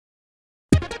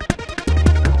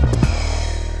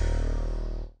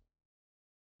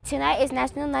Tonight is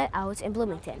National Night Out in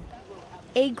Bloomington.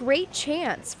 A great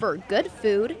chance for good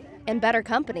food and better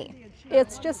company.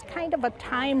 It's just kind of a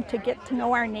time to get to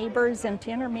know our neighbors and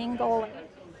to intermingle.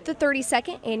 The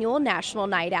 32nd Annual National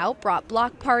Night Out brought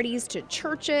block parties to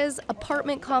churches,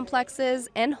 apartment complexes,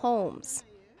 and homes.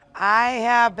 I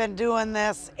have been doing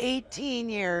this 18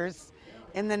 years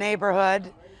in the neighborhood.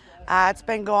 It's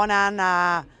been going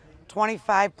on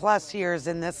 25 plus years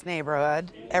in this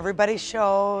neighborhood. Everybody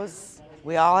shows.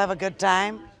 We all have a good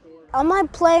time. I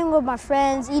like playing with my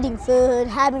friends, eating food,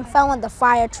 having fun with the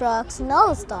fire trucks, and all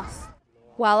the stuff.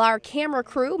 While our camera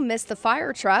crew missed the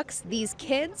fire trucks, these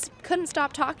kids couldn't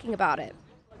stop talking about it.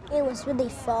 It was really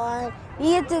fun.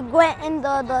 We had to go in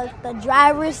the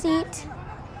driver's seat,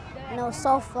 and it was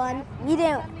so fun. We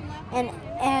didn't,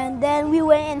 and then we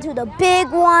went into the big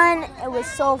one. It was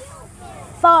so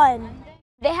fun.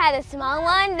 They had a small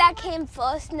one that came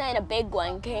first, and then a big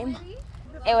one came.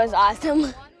 It was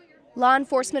awesome. Law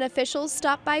enforcement officials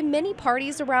stopped by many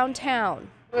parties around town.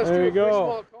 There you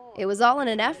go. It was all in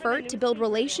an effort to build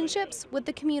relationships with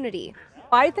the community.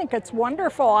 I think it's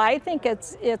wonderful. I think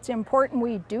it's important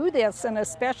we do this, and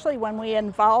especially when we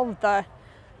involve the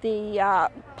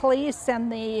police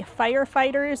and the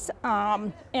firefighters.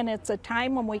 And it's a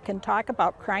time when we can talk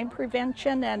about crime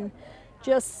prevention and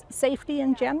just safety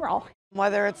in general.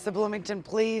 Whether it's the Bloomington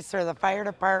Police or the fire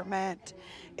department,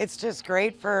 it's just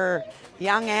great for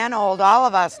young and old, all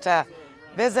of us, to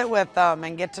visit with them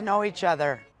and get to know each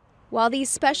other. While these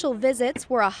special visits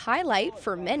were a highlight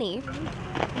for many,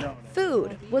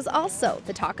 food was also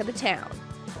the talk of the town.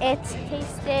 It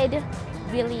tasted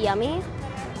really yummy,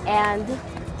 and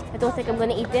I don't think I'm going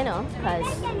to eat dinner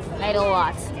because I ate a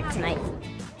lot tonight.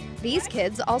 These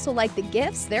kids also liked the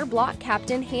gifts their block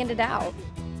captain handed out.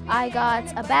 I got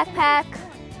a backpack,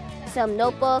 some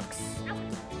notebooks,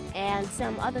 and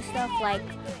some other stuff like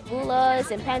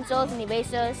rulers and pencils and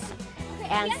erasers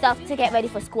and stuff to get ready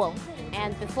for school.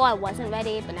 And before I wasn't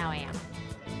ready, but now I am.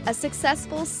 A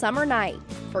successful summer night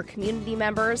for community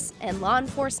members and law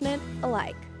enforcement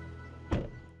alike.